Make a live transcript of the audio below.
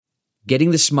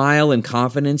Getting the smile and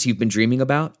confidence you've been dreaming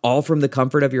about, all from the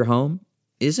comfort of your home,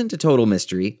 isn't a total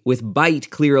mystery with Byte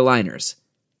clear aligners.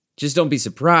 Just don't be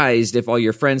surprised if all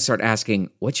your friends start asking,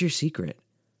 "What's your secret?"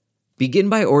 Begin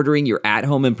by ordering your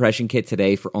at-home impression kit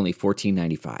today for only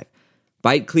 $14.95.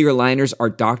 Byte clear aligners are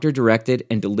doctor-directed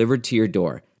and delivered to your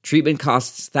door. Treatment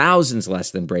costs thousands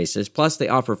less than braces, plus they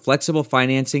offer flexible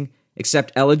financing,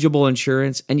 accept eligible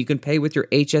insurance, and you can pay with your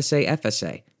HSA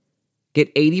FSA.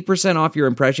 Get 80% off your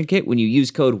impression kit when you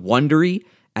use code WONDERY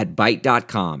at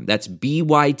Byte.com. That's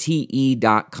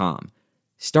BYTE.com.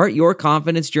 Start your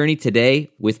confidence journey today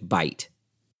with Byte.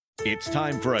 It's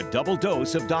time for a double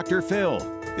dose of Dr. Phil.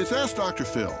 It's Ask Dr.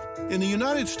 Phil. In the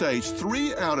United States,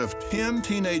 3 out of 10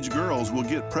 teenage girls will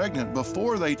get pregnant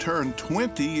before they turn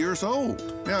 20 years old.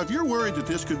 Now, if you're worried that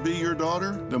this could be your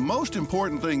daughter, the most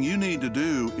important thing you need to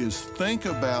do is think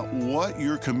about what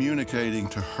you're communicating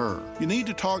to her. You need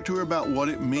to talk to her about what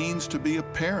it means to be a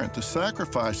parent, the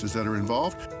sacrifices that are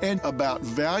involved, and about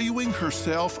valuing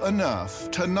herself enough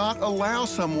to not allow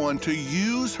someone to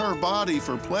use her body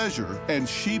for pleasure and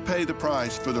she pay the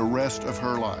price for the rest of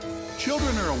her life.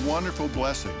 Children are a wonderful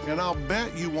blessing, and I'll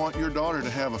bet you want your daughter to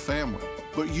have a family,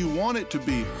 but you want it to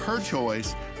be her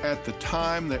choice at the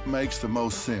time that makes the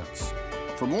most sense.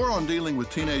 For more on dealing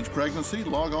with teenage pregnancy,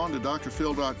 log on to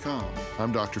drphil.com.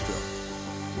 I'm Dr.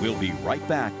 Phil. We'll be right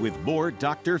back with more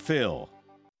Dr. Phil.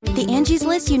 The Angie's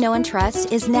List you know and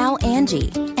trust is now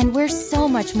Angie, and we're so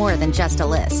much more than just a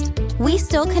list. We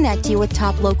still connect you with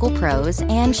top local pros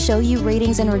and show you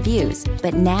ratings and reviews,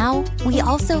 but now we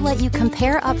also let you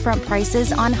compare upfront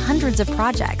prices on hundreds of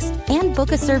projects and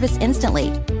book a service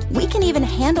instantly. We can even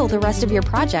handle the rest of your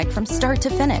project from start to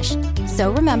finish.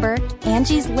 So remember,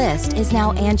 Angie's List is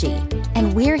now Angie,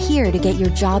 and we're here to get your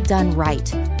job done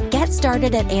right. Get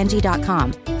started at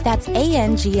Angie.com. That's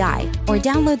ANGI, or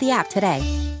download the app today.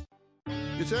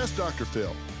 It's Ask Dr.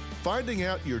 Phil. Finding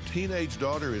out your teenage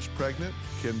daughter is pregnant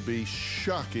can be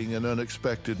shocking and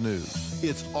unexpected news.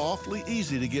 It's awfully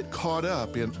easy to get caught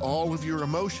up in all of your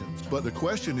emotions, but the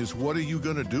question is, what are you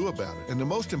going to do about it? And the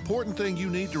most important thing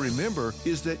you need to remember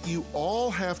is that you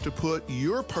all have to put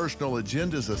your personal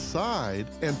agendas aside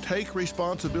and take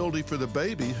responsibility for the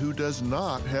baby who does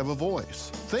not have a voice.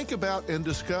 Think about and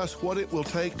discuss what it will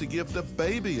take to give the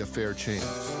baby a fair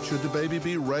chance. Should the baby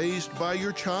be raised by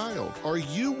your child? Are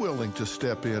you willing to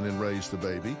step in and raise the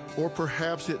baby? Or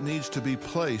perhaps it needs to be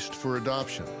placed for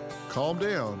adoption. Calm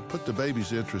down. Put the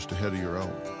baby's interest ahead of your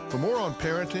own. For more on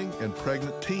parenting and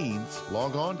pregnant teens,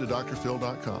 log on to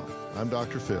drphil.com. I'm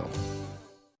Dr. Phil.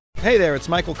 Hey there, it's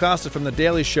Michael Costa from The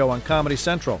Daily Show on Comedy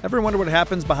Central. Ever wonder what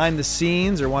happens behind the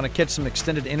scenes or want to catch some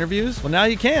extended interviews? Well, now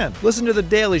you can. Listen to The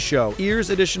Daily Show, Ears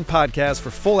Edition podcast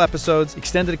for full episodes,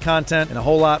 extended content, and a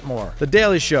whole lot more. The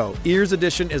Daily Show, Ears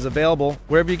Edition is available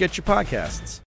wherever you get your podcasts.